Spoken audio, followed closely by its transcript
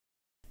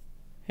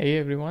Hey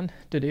everyone,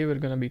 today we're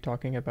going to be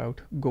talking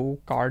about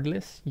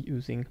GoCardless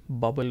using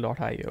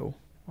bubble.io.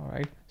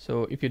 Alright,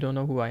 so if you don't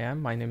know who I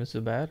am, my name is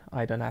Zubair.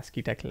 I run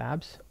ASCII Tech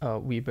Labs.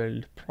 We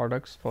build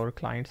products for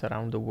clients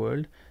around the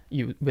world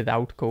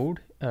without code,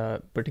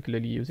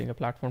 particularly using a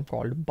platform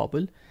called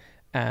Bubble.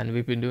 And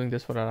we've been doing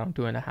this for around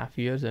 2.5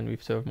 years and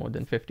we've served more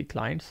than 50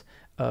 clients.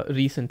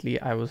 Recently,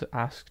 I was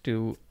asked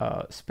to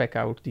spec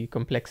out the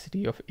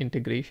complexity of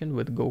integration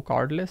with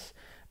GoCardless,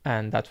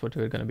 and that's what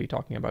we're going to be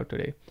talking about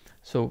today.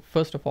 So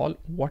first of all,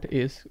 what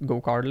is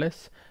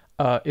GoCardless?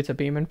 It's a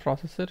payment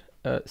processor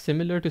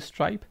similar to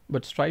Stripe,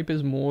 but Stripe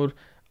is more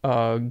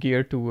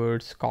geared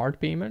towards card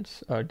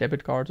payments,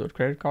 debit cards or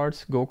credit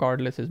cards.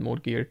 GoCardless is more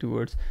geared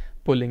towards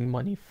pulling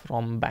money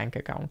from bank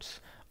accounts.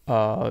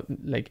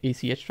 Like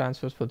ACH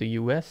transfers for the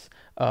US,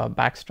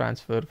 BACS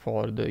transfer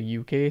for the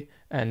UK,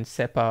 and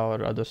SEPA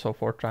or other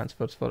software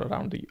transfers for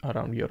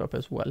around Europe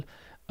as well.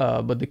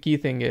 But the key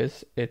thing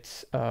is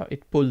it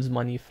pulls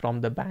money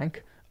from the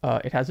bank.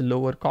 It has a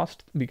lower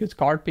cost because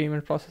card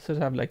payment processors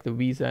have like the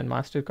Visa and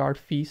MasterCard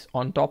fees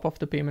on top of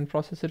the payment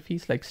processor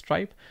fees like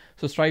Stripe.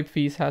 So Stripe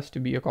fees has to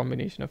be a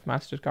combination of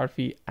MasterCard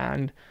fee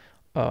and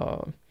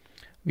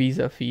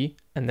Visa fee,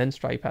 and then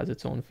Stripe has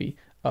its own fee.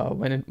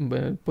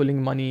 When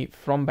pulling money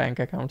from bank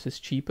accounts is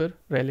cheaper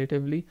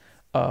relatively,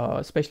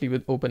 especially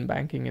with open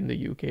banking in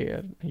the UK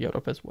and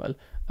Europe as well.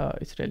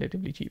 It's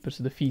relatively cheaper,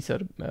 so the fees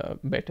are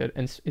better,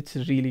 and it's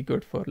really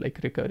good for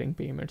like recurring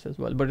payments as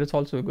well, but it's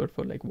also good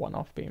for like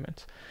one-off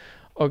payments.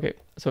 Okay,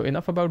 so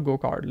enough about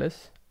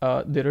GoCardless.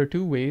 There are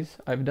two ways.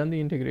 I've done the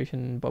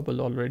integration in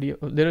Bubble already.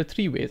 There are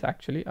three ways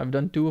actually. I've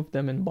done two of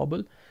them in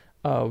Bubble,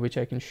 which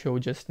I can show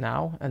just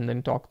now, and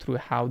then talk through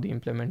how the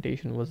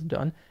implementation was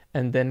done,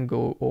 and then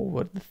go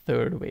over the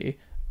third way,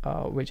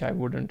 which I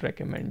wouldn't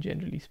recommend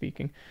generally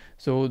speaking.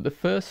 So the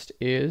first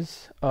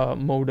is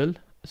modal.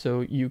 So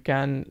you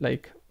can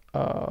like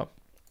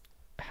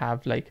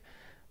have like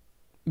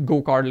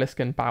GoCardless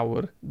can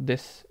power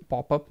this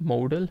pop-up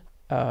modal,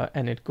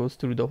 and it goes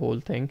through the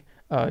whole thing.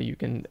 You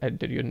can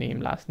enter your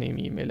name, last name,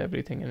 email,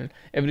 everything, and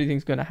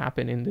everything's going to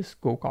happen in this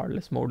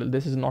GoCardless modal.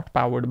 This is not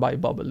powered by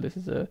Bubble. This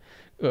is a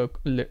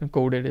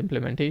coded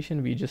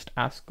implementation. We just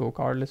ask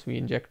GoCardless, we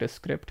inject a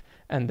script,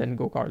 and then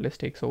GoCardless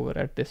takes over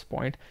at this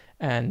point.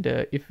 And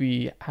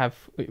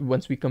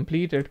once we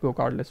complete it,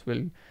 GoCardless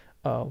will,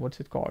 what's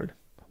it called?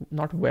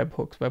 Not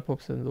webhooks.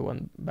 Webhooks is the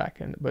one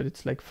backend, but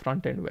it's like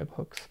front-end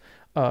webhooks.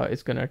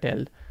 It's going to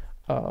tell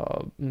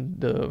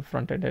the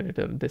front-end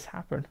editor this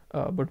happened,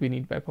 but we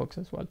need webhooks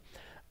as well.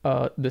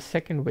 The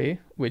second way,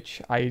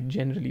 which I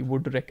generally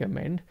would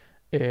recommend,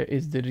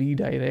 is the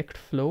redirect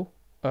flow,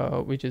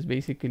 which is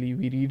basically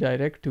we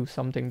redirect to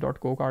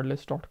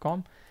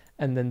something.gocardless.com,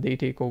 and then they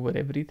take over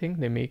everything.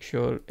 They make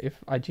sure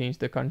if I change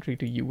the country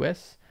to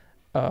US,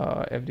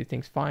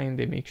 everything's fine.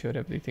 They make sure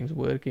everything's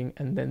working,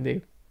 and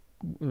then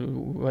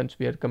once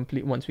we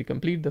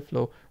complete the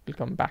flow, we'll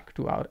come back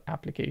to our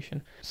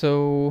application.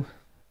 So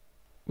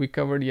we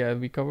covered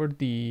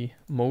the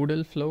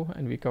modal flow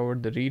and we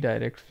covered the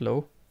redirect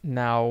flow.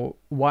 Now,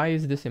 why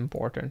is this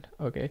important?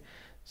 Okay,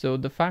 so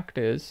the fact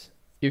is,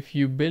 if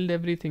you build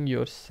everything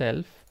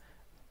yourself,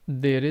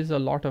 there is a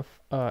lot of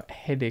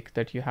headache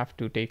that you have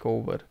to take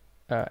over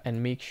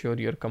and make sure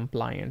you're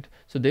compliant.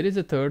 So there is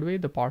a third way,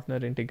 the partner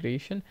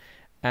integration,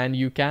 and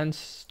you can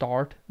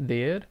start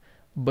there,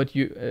 but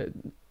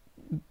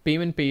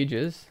payment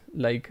pages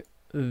like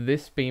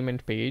this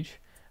payment page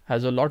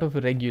has a lot of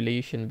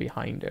regulation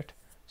behind it.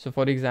 So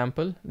for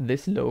example,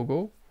 this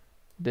logo,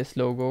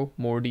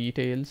 more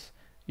details,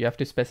 you have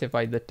to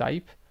specify the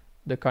type,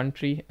 the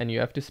country, and you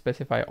have to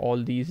specify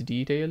all these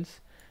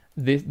details.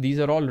 These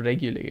are all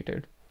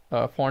regulated.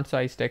 Font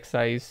size, text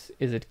size,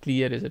 is it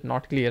clear, is it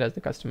not clear, has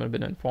the customer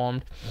been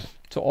informed?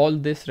 So all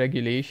this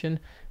regulation,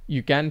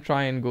 you can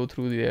try and go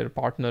through their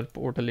partner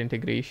portal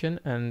integration,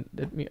 and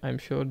I'm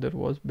sure there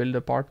was build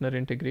a partner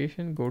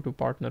integration, go to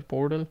partner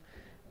portal.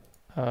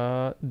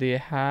 They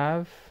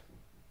have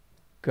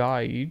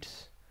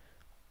guides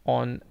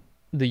on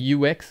the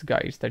UX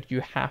guides that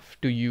you have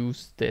to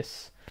use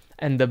this,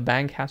 and the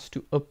bank has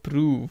to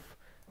approve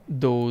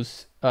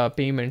those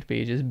payment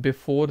pages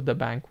before the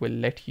bank will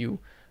let you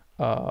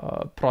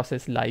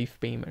process live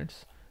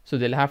payments. So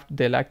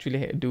they'll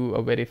actually do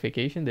a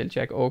verification. They'll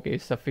check, okay,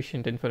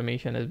 sufficient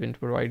information has been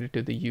provided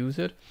to the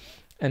user,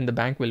 and the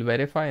bank will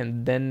verify,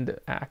 and then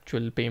the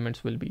actual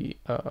payments will be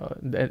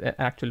the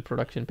actual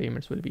production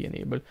payments will be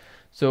enabled.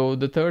 So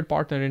the third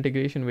partner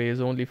integration way is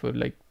only for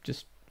like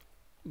just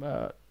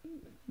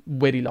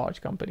very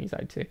large companies,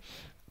 I'd say.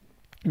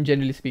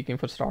 Generally speaking,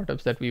 for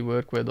startups that we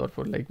work with, or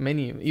for like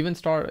many even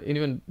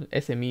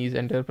SMEs,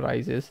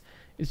 enterprises,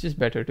 it's just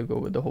better to go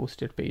with the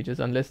hosted pages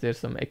unless there's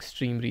some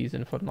extreme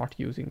reason for not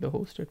using the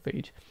hosted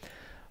page.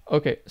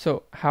 Okay,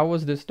 so how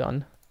was this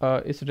done?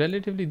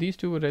 These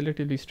two were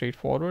relatively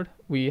straightforward.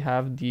 We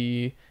have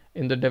in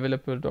the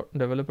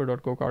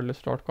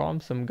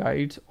developer.gocardless.com some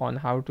guides on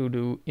how to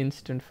do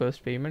instant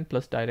first payment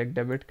plus direct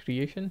debit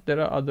creation.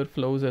 There are other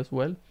flows as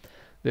well.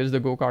 There's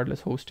the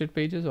GoCardless hosted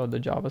pages or the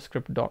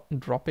JavaScript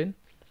drop-in.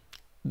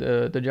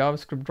 the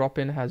JavaScript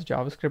drop-in has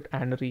JavaScript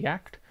and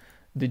React.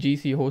 The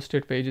GC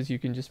hosted pages, you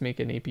can just make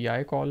an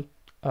API call.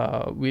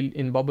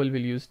 In Bubble,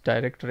 we'll use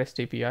direct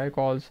REST API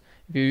calls.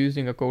 If you're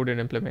using a coded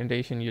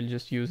implementation, you'll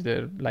just use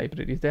their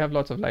libraries. They have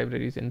lots of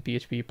libraries in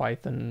PHP,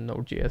 Python,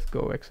 Node.js,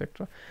 Go,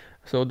 etc.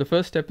 So the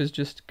first step is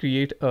just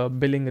create a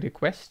billing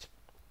request.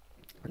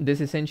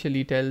 This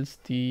essentially tells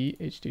the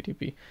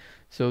HTTP.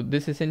 So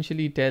this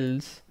essentially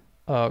tells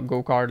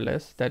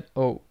GoCardless that,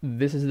 oh,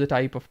 this is the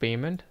type of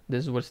payment,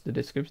 this is what's the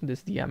description, this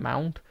is the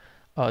amount,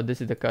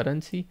 this is the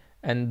currency,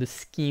 and the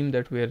scheme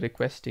that we're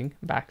requesting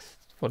back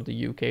for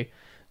the UK.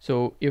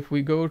 So if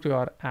we go to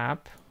our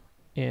app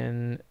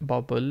in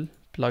Bubble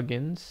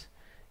plugins,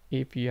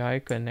 API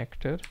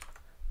connector,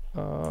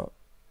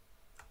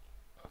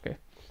 okay.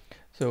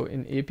 So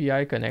in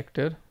API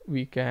connector,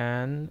 we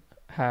can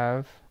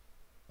have,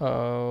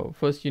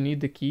 first you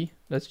need the key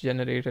that's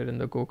generated in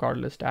the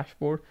GoCardless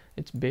dashboard.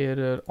 It's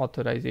bearer,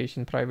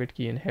 authorization, private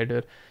key, and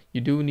header.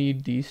 You do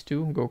need these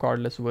two,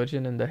 GoCardless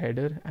version in the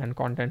header and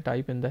content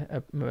type in the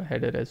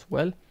header as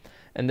well.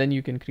 And then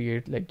you can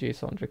create like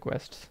JSON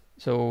requests.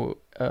 So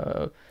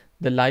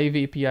the live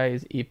API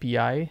is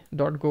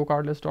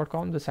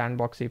api.gocardless.com. The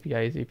sandbox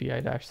API is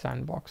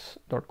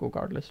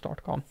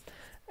api-sandbox.gocardless.com.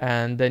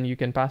 And then you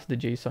can pass the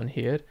JSON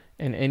here,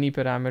 and any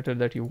parameter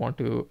that you want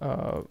to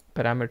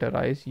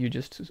parameterize, you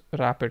just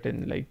wrap it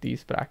in like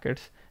these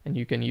brackets, and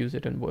you can use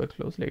it in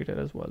workflows later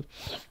as well.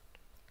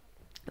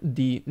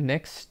 The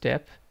next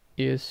step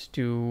is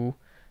to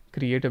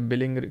create a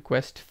billing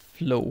request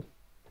flow.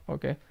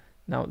 Okay,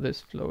 now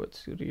this flow,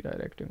 it's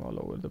redirecting all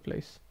over the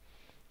place.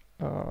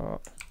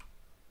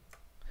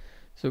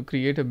 So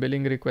create a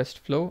billing request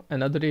flow,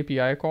 another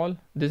API call.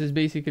 This is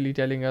basically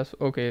telling us,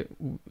 okay,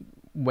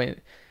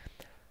 when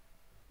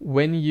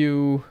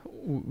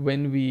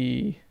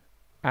we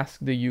ask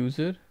the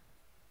user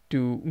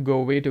to go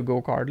away to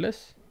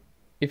GoCardless,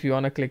 if you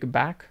want to click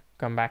back,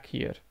 come back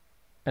here.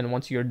 And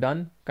once you're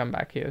done, come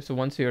back here. So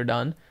once you're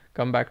done,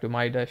 come back to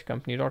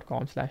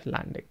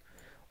my-company.com/landing.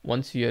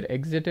 Once you're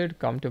exited,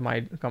 come to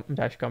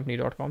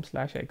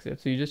my-company.com/exit.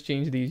 So you just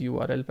change these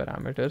URL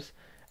parameters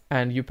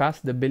and you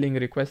pass the billing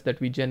request that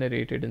we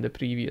generated in the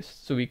previous.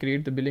 So we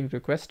create the billing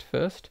request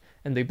first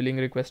and the billing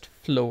request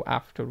flow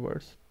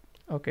afterwards.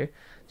 Okay,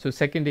 so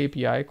second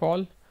API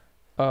call,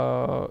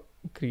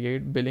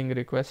 create billing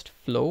request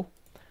flow.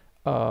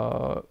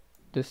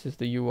 This is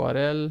the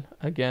URL,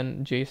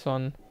 again,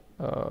 JSON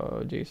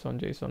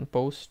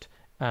post,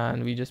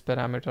 and we just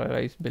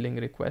parameterize billing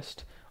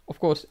request. Of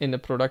course, in the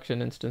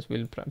production instance,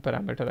 we'll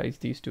parameterize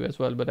these two as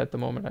well, but at the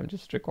moment, I'm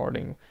just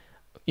recording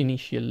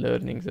initial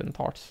learnings and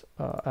thoughts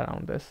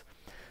around this.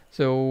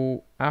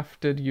 So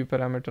after you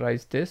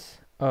parameterize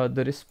this,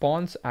 the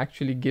response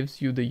actually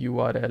gives you the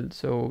URL.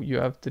 So you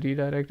have the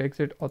redirect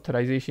exit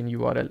authorization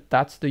URL.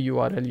 That's the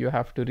URL you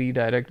have to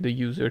redirect the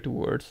user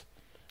towards.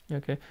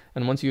 Okay,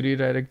 and once you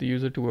redirect the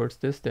user towards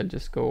this, they'll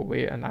just go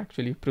away and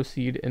actually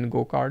proceed in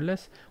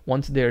GoCardless.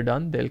 Once they're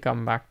done, they'll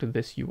come back to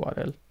this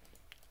URL,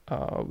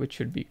 which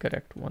should be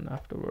correct one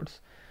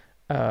afterwards.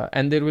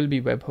 And there will be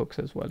webhooks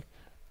as well.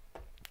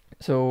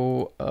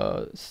 So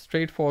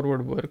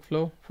straightforward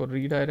workflow for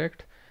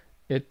redirect.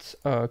 It's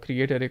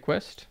create a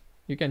request.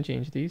 You can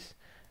change these,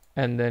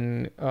 and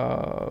then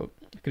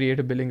create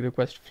a billing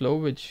request flow,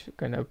 which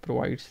kind of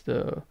provides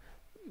the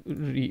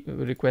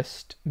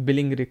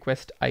billing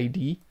request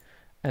ID,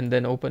 and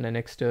then open an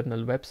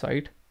external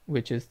website,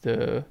 which is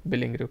the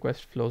billing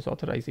request flows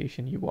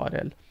authorization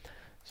URL.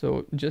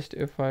 So just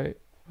if I,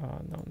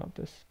 no, not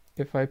this.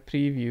 If I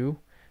preview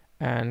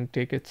and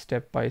take it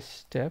step by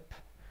step.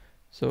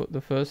 So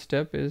the first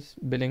step is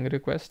billing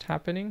request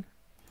happening,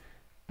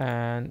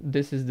 and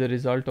this is the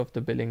result of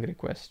the billing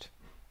request.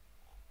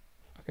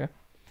 Okay,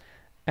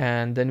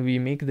 and then we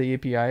make the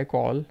API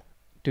call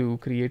to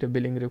create a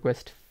billing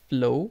request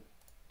flow,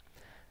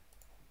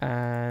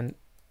 and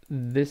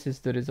this is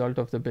the result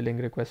of the billing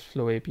request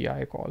flow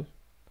API call.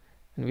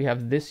 And we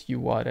have this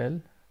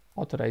URL,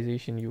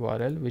 authorization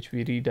URL, which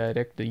we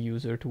redirect the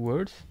user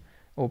towards,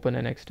 open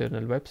an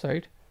external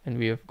website, and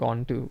we have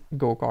gone to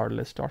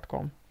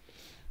GoCardless.com.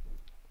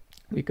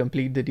 We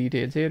complete the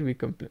details here, we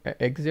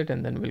exit,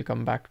 and then we'll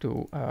come back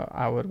to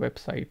our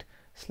website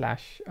 /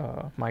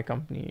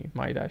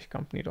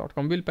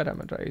 my-company.com. We'll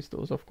parameterize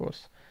those, of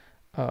course,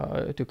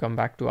 to come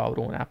back to our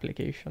own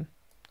application.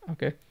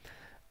 Okay,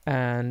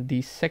 and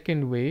the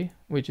second way,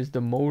 which is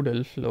the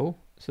modal flow.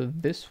 So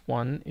this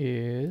one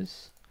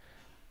is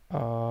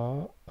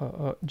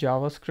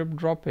JavaScript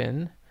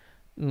drop-in,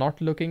 not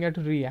looking at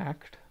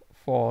React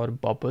for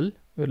Bubble.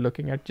 We're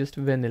looking at just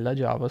vanilla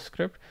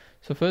JavaScript.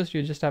 So first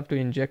you just have to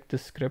inject the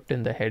script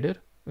in the header,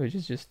 which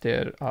is just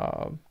there,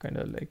 kind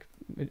of like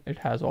it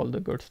has all the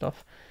good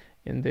stuff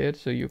in there.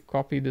 So you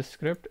copy the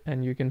script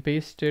and you can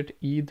paste it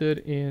either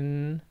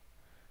in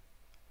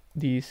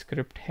the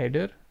script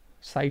header,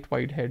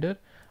 site-wide header.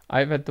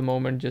 I've at the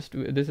moment just,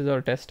 this is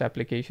our test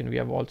application. We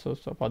have all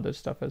sorts of other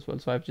stuff as well.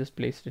 So I've just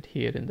placed it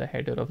here in the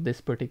header of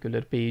this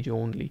particular page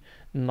only,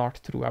 not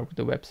throughout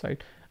the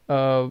website.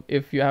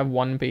 if you have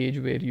one page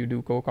where you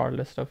do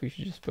GoCardless stuff, you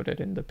should just put it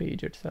in the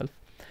page itself.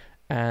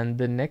 And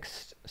the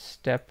next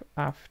step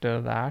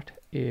after that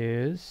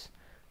is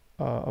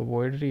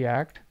avoid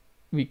React.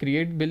 We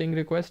create billing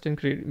request and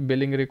create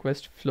billing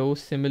request flow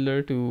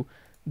similar to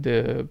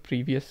the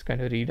previous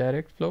kind of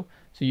redirect flow.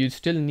 So you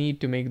still need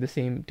to make the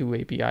same two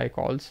API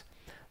calls.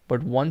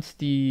 But once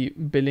the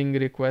billing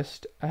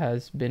request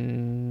has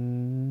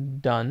been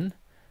done,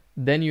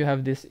 then you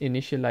have this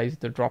initialize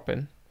the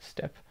drop-in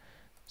step.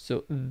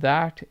 So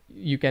that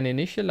you can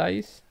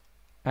initialize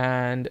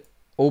and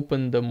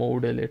open the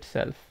modal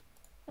itself.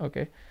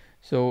 Okay,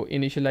 so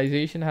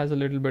initialization has a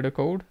little bit of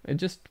code. It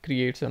just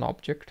creates an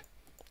object.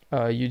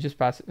 You just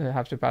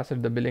have to pass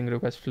it the billing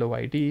request flow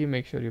ID.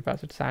 Make sure you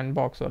pass it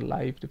sandbox or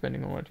live,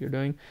 depending on what you're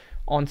doing.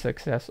 On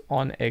success,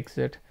 on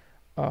exit,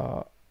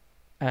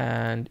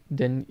 and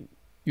then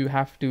you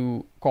have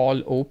to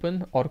call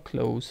open or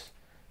close.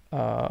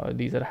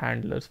 These are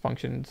handlers,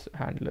 functions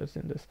handlers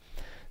in this.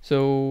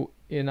 So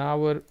in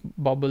our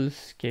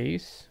Bubbles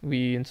case,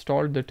 we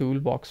installed the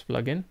toolbox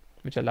plugin,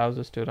 which allows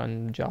us to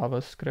run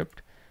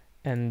JavaScript.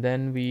 And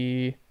then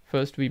we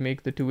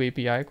make the two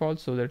API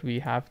calls so that we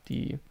have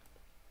the,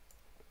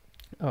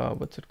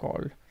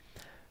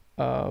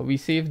 we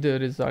save the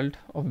result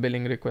of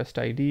billing request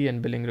ID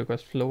and billing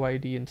request flow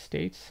ID in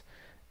states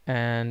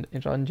and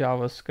run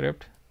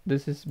JavaScript.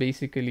 This is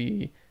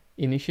basically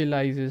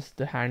initializes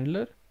the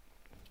handler,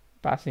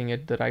 passing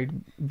it the right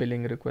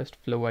billing request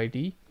flow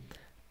ID,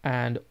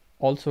 and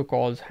also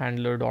calls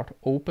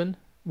handler.open,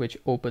 which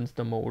opens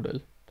the modal.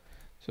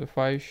 So if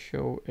I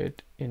show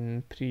it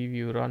in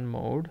preview run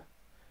mode,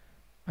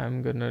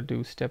 I'm gonna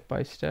do step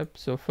by step.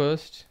 So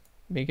first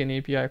make an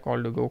API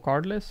call to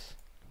GoCardless,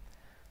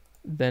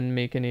 then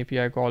make an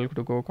API call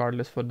to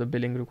GoCardless for the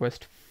billing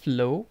request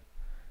flow,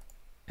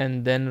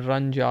 and then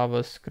run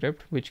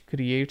JavaScript, which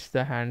creates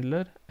the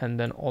handler and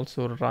then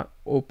also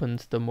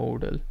opens the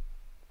modal.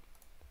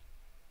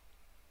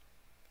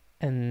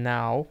 And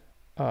now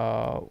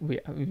we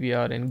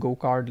are in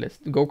GoCardless.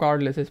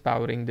 GoCardless is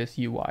powering this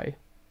UI.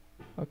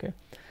 Okay,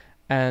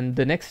 and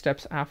the next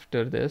steps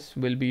after this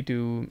will be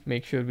to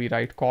make sure we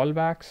write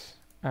callbacks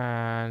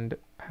and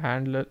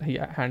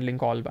handling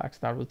callbacks.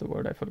 That was the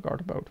word I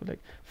forgot about,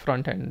 like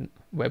front end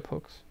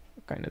webhooks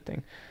kind of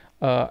thing.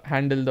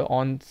 Handle the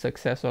on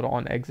success or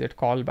on exit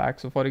callback.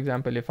 So for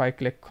example, if I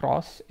click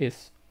cross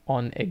is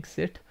on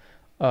exit,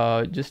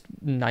 just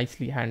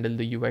nicely handle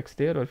the UX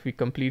there, or if we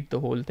complete the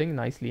whole thing,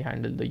 nicely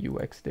handle the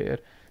UX there.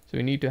 So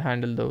we need to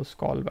handle those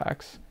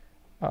callbacks.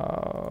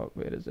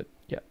 Where is it?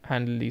 Yeah,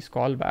 handle these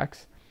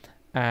callbacks.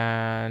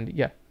 And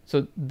yeah,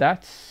 so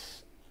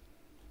that's,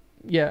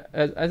 yeah,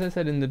 as I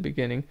said in the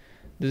beginning,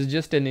 this is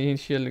just an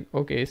initial,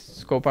 okay,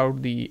 scope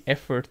out the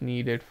effort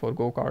needed for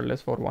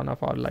GoCardless for one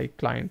of our like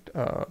client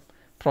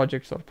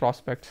projects or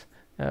prospects,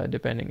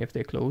 depending if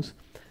they close.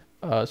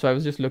 So I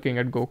was just looking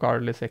at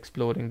GoCardless,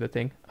 exploring the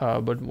thing.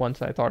 But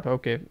once I thought,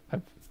 okay,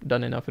 I've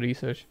done enough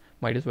research,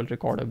 might as well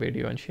record a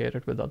video and share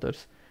it with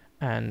others,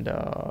 and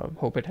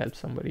hope it helps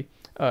somebody.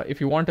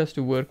 If you want us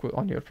to work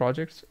on your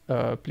projects,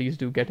 please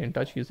do get in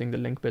touch using the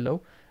link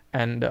below,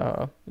 and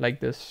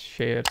like this,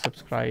 share,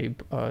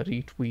 subscribe,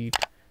 retweet,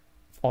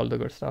 all the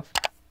good stuff.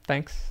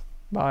 Thanks.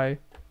 Bye.